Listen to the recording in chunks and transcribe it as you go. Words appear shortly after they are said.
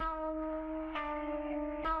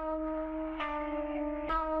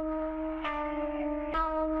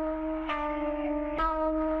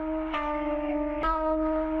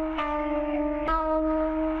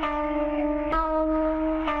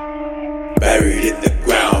buried in the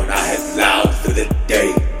ground. I had loud for the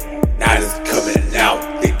day. Night is coming out,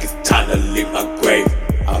 think it's time to leave my grave.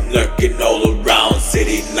 I'm lurking all around,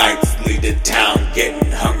 city lights lead to town,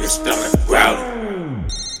 getting hungry, stomach growling.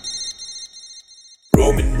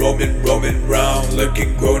 Roaming round,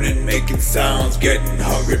 lurking, groaning, making sounds, getting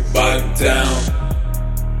hungry, bottom down.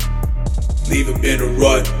 Leave 'em in a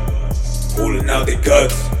rut, pulling out their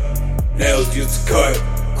guts. Nails used to cut,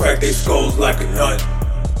 crack their skulls like a nut.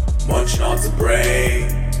 Munching on some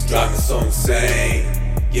brain, driving so insane.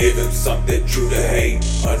 Give him something true to hate.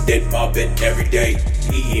 Undead mobbing every day,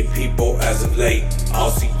 eating people as of late.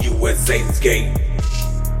 I'll see you at Satan's gate.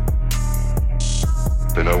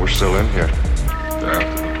 They know we're still in here. They're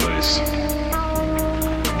after the place.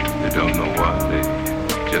 They don't know why. They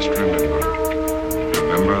just remember.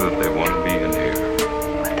 Remember that they want to be in here.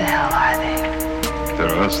 What the hell are they?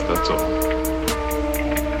 They're us, that's all.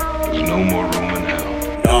 There's no more room in hell.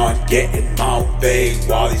 I'm getting my own way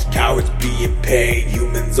while these cowards being paid.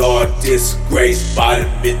 Humans are disgraced, bite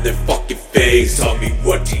them in their fucking face. Tell me,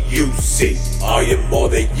 what do you see? I am more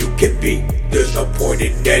than you can be. There's no point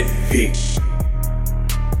in envy.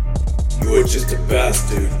 You're just a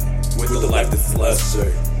bastard with a life that's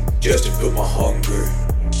lesser. Just to fill my hunger,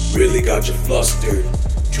 really got you flustered.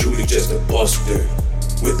 Truly just a buster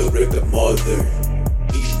with a ripped mother,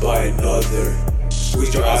 eaten by another.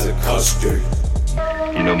 Squeeze your eyes at custard.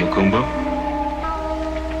 You know Macumba?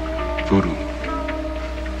 Voodoo.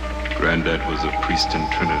 Granddad was a priest in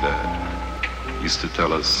Trinidad. Used to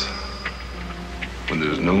tell us, when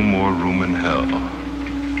there's no more room in hell,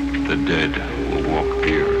 the dead will walk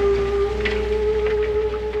the earth.